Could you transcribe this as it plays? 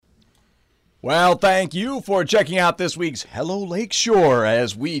Well, thank you for checking out this week's Hello Lakeshore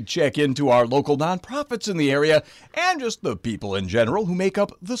as we check into our local nonprofits in the area and just the people in general who make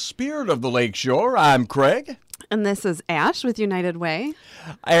up the spirit of the Lakeshore. I'm Craig. And this is Ash with United Way.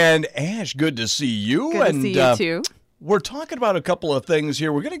 And Ash, good to see you. Good to see you too. We're talking about a couple of things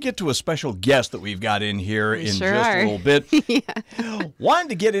here. We're going to get to a special guest that we've got in here in sure just are. a little bit. Yeah. Wanted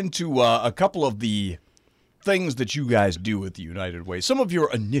to get into a couple of the things that you guys do with the United Way, some of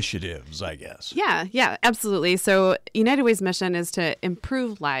your initiatives, I guess. Yeah, absolutely. So United Way's mission is to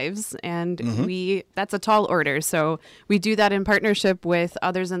improve lives, and that's a tall order. So we do that in partnership with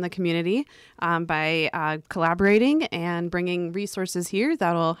others in the community by collaborating and bringing resources here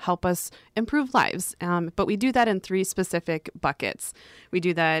that will help us improve lives. But we do that in three specific buckets. We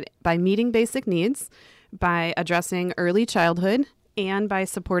do that by meeting basic needs, by addressing early childhood, and by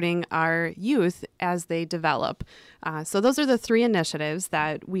supporting our youth as they develop. So those are the three initiatives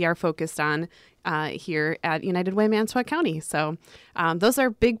that we are focused on here at United Way Manitowoc County. So those are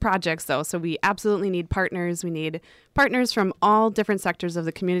big projects, though. So we absolutely need partners. We need partners from all different sectors of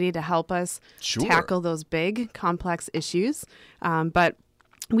the community to help us tackle those big, complex issues. But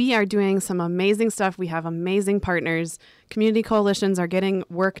we are doing some amazing stuff. We have amazing partners. Community coalitions are getting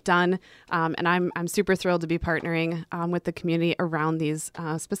work done, and I'm super thrilled to be partnering with the community around these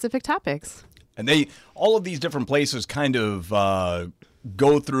specific topics. And all of these different places kind of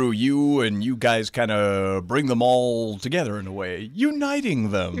go through you, and you guys kind of bring them all together in a way, uniting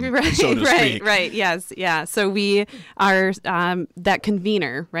them, so to speak. Right, yes, yeah. So we are that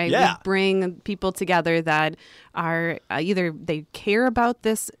convener, right? Yeah. We bring people together that are either they care about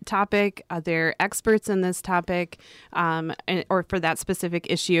this topic, they're experts in this topic, or for that specific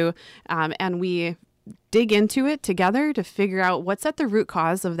issue, and we dig into it together to figure out what's at the root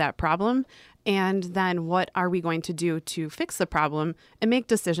cause of that problem. And then what are we going to do to fix the problem and make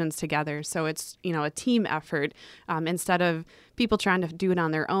decisions together? So it's, a team effort instead of people trying to do it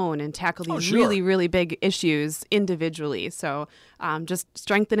on their own and tackle these really, really big issues individually. So just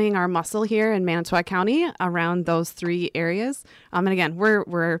strengthening our muscle here in Manitowoc County around those three areas. And again,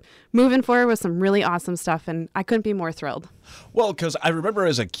 we're moving forward with some really awesome stuff, and I couldn't be more thrilled. Well, because I remember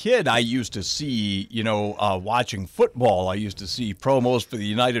as a kid, I used to see, watching football, I used to see promos for the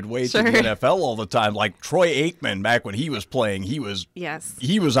United Way to the NFL all the time. Like Troy Aikman, back when he was playing, he was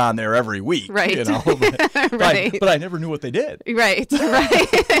on there every week. Right. But I never knew what they did. Right.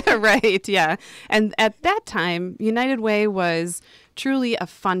 Right, yeah. And at that time, United Way was truly a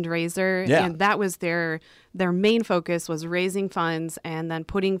fundraiser, and that was their main focus was raising funds and then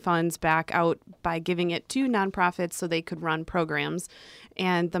putting funds back out by giving it to nonprofits so they could run programs.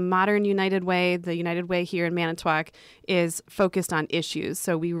 And the modern United Way, the United Way here in Manitowoc, is focused on issues.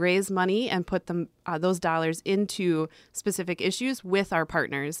 So we raise money and put those dollars into specific issues with our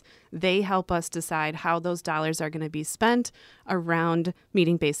partners. They help us decide how those dollars are going to be spent around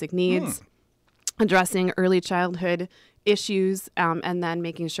meeting basic needs, addressing early childhood issues, and then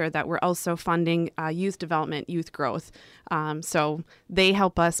making sure that we're also funding youth development, youth growth. So they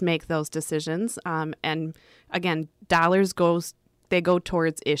help us make those decisions. And again, dollars go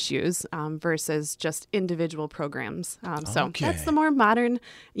towards issues versus just individual programs. So that's the more modern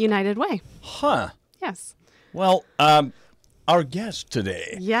United Way. Huh. Yes. Well, our guest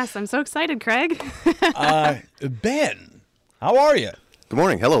today. Yes, I'm so excited, Craig. Ben, how are you? Good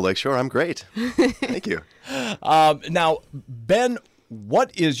morning. Hello, Lakeshore. I'm great. Thank you. Now, Ben,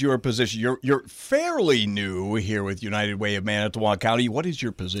 what is your position? You're fairly new here with United Way of Manitowoc County. What is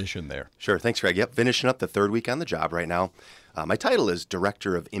your position there? Sure. Thanks, Greg. Yep. Finishing up the third week on the job right now. My title is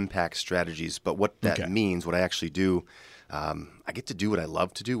Director of Impact Strategies, but what that means, what I actually do, I get to do what I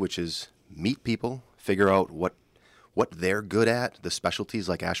love to do, which is meet people, figure out what they're good at, the specialties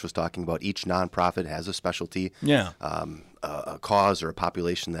like Ash was talking about. Each nonprofit has a specialty, a cause or a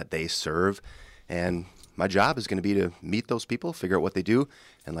population that they serve. And my job is going to be to meet those people, figure out what they do,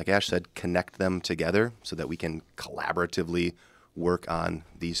 and like Ash said, connect them together so that we can collaboratively work on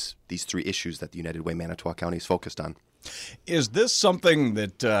these three issues that the United Way Manitowoc County is focused on. Is this something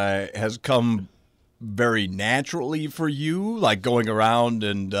that has come very naturally for you, like going around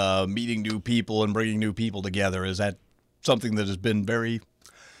and meeting new people and bringing new people together? Is that something that has been very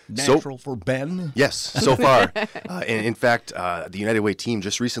natural for Ben? Yes, so far. In fact, the United Way team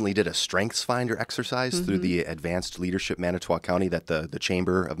just recently did a Strengths Finder exercise through the Advanced Leadership Manitowoc County that the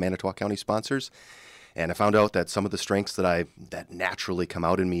Chamber of Manitowoc County sponsors. And I found out that some of the strengths that naturally come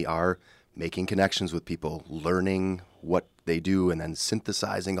out in me are making connections with people, learning what they do, and then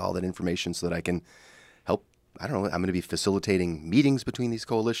synthesizing all that information so that I can help. I don't know, I'm going to be facilitating meetings between these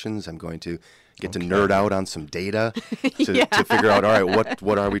coalitions. I'm going to get to nerd out on some data to figure out, all right,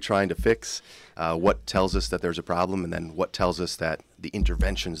 what are we trying to fix? What tells us that there's a problem, and then what tells us that the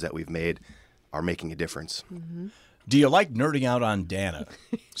interventions that we've made are making a difference. Mm-hmm. Do you like nerding out on data?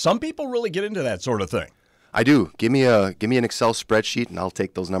 Some people really get into that sort of thing. I do. Give me an Excel spreadsheet, and I'll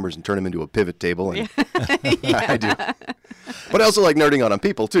take those numbers and turn them into a pivot table. And I do. But I also like nerding out on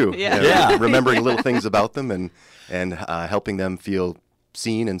people too. Yeah. Remembering little things about them and helping them feel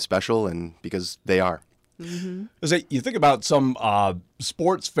seen and special, and because they are. Mm-hmm. You think about some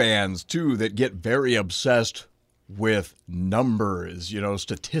sports fans too that get very obsessed with numbers,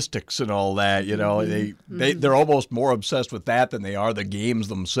 statistics and all that. They're almost more obsessed with that than they are the games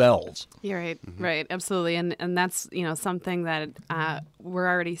themselves. You're right, right, absolutely, and that's something that we're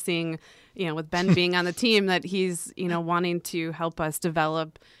already seeing. With Ben being on the team, that he's wanting to help us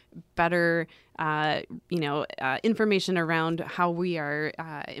develop better information around how we are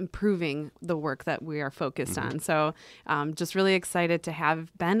improving the work that we are focused on. So just really excited to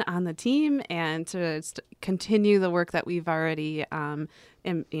have Ben on the team and to continue the work that we've already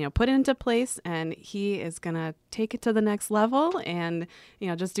put into place, and he is going to take it to the next level and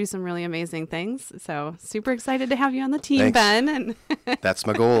just do some really amazing things. So super excited to have you on the team. Thanks. Ben. And that's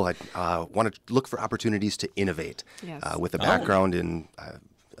my goal. I want to look for opportunities to innovate. Yes. With a background in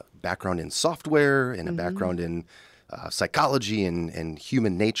software and a background in psychology and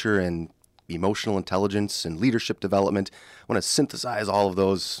human nature and emotional intelligence and leadership development. I want to synthesize all of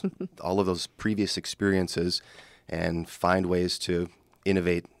those previous experiences and find ways to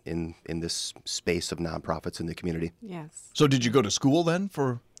innovate in this space of nonprofits in the community. Yes. So did you go to school then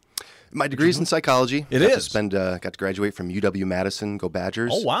for? My degree's in psychology. It got is. Got to graduate from UW-Madison. Go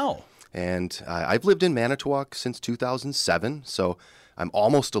Badgers. Oh, wow. And I've lived in Manitowoc since 2007, so I'm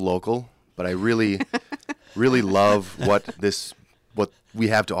almost a local, but I really, really love what we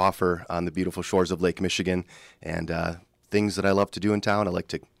have to offer on the beautiful shores of Lake Michigan, and things that I love to do in town. I like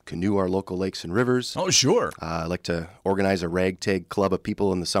to canoe our local lakes and rivers. Oh, sure. I like to organize a ragtag club of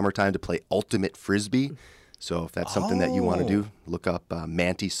people in the summertime to play ultimate frisbee. So if that's something that you want to do, look up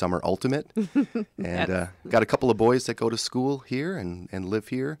Manti Summer Ultimate. And got a couple of boys that go to school here and live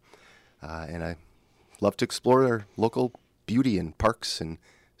here. And I love to explore our local beauty and parks and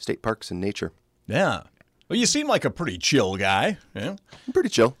state parks and nature. Yeah. Well, you seem like a pretty chill guy. Yeah. I'm pretty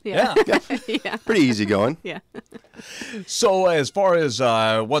chill. Yeah. Yeah. Pretty easygoing. Yeah. So as far as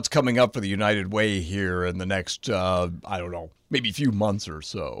what's coming up for the United Way here in the next, I don't know, maybe few months or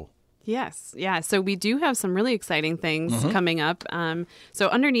so. Yes. Yeah. So we do have some really exciting things coming up. So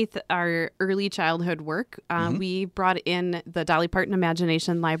underneath our early childhood work, we brought in the Dolly Parton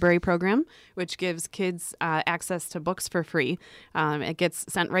Imagination Library Program, which gives kids access to books for free. It gets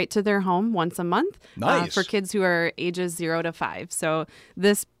sent right to their home once a month. Nice. For kids who are ages 0 to 5. So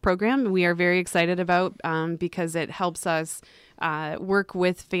this program we are very excited about because it helps us work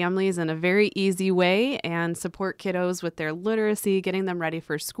with families in a very easy way and support kiddos with their literacy, getting them ready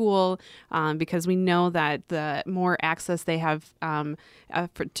for school, because we know that the more access they have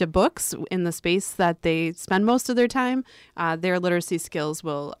to books in the space that they spend most of their time, their literacy skills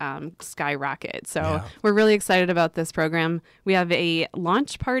will skyrocket. So we're really excited about this program. We have a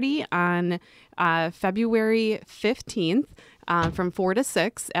launch party on February 15th. From 4 to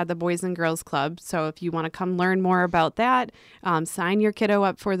 6 at the Boys and Girls Club. So if you want to come learn more about that, sign your kiddo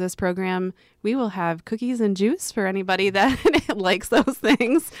up for this program. We will have cookies and juice for anybody that likes those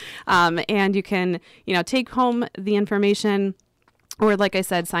things. And you can, take home the information, or like I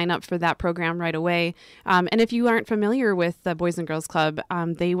said, sign up for that program right away. And if you aren't familiar with the Boys and Girls Club,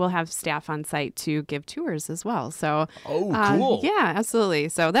 they will have staff on site to give tours as well. So, cool. Yeah, absolutely.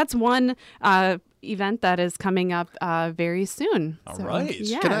 So that's one event that is coming up very soon. All right.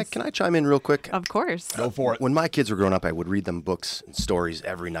 Yes. Can I chime in real quick? Of course. Go for it. When my kids were growing up, I would read them books and stories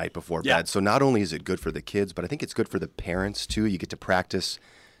every night before bed. So not only is it good for the kids, but I think it's good for the parents too. You get to practice,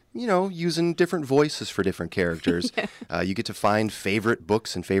 using different voices for different characters. You get to find favorite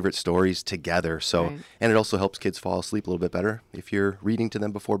books and favorite stories together. So, and it also helps kids fall asleep a little bit better if you're reading to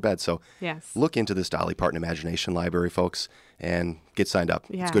them before bed. So look into this Dolly Parton Imagination Library, folks, and get signed up.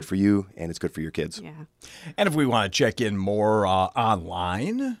 Yeah. It's good for you and it's good for your kids. Yeah. And if we want to check in more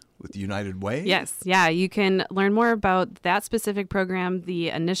online with the United Way? Yes. Yeah. You can learn more about that specific program, the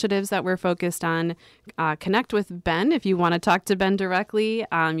initiatives that we're focused on. Connect with Ben if you want to talk to Ben directly.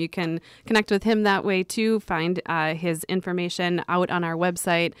 You can connect with him that way too. Find his information out on our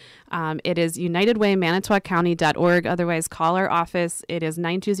website. It is UnitedWayManitowocCounty.org. Otherwise, call our office. It is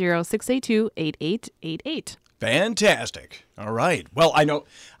 920-682-8888. Fantastic. All right. Well, I know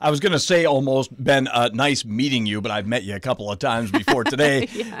I was going to say almost, Ben, nice meeting you, but I've met you a couple of times before today.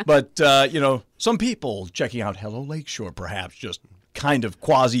 Yeah. But, some people checking out Hello Lakeshore, perhaps just kind of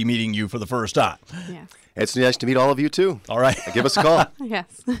quasi meeting you for the first time. Yes. It's nice to meet all of you, too. All right. Give us a call.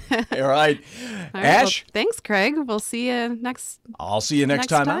 Yes. All right. All right, Ash? well, thanks, Craig. We'll see you next I'll see you next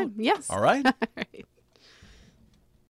time out. Yes. All right.